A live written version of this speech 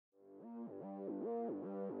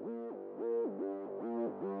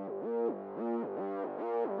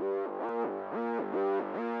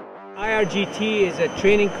IRGT is a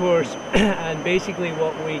training course and basically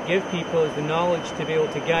what we give people is the knowledge to be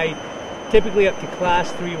able to guide typically up to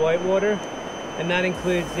class 3 whitewater, and that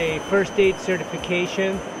includes a first aid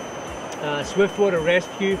certification, swiftwater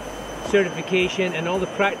rescue certification, and all the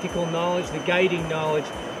practical knowledge, the guiding knowledge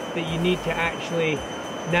that you need to actually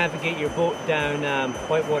navigate your boat down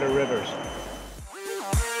whitewater rivers.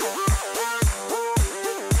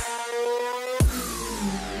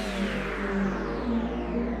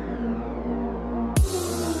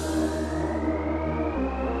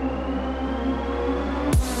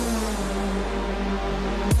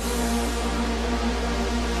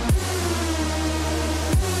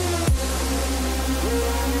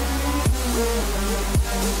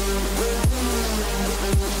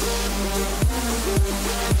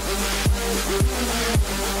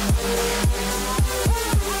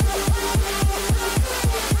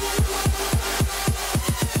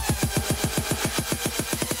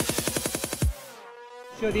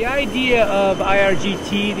 So the idea of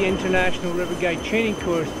IRGT, the International River Guide Training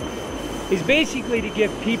Course, is basically to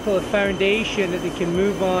give people a foundation that they can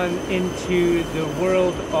move on into the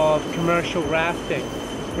world of commercial rafting.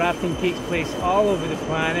 Rafting takes place all over the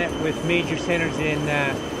planet with major centers in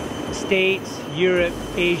the States, Europe,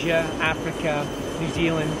 Asia, Africa, New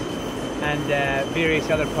Zealand, and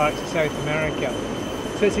various other parts of South America.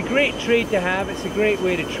 So it's a great trade to have, it's a great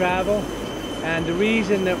way to travel, and the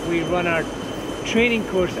reason that we run our training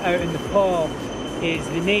course out in Nepal is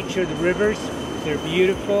the nature of the rivers. They're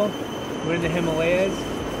beautiful. We're in the Himalayas,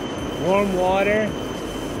 warm water,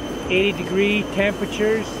 80-degree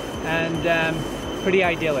temperatures, and pretty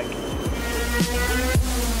idyllic.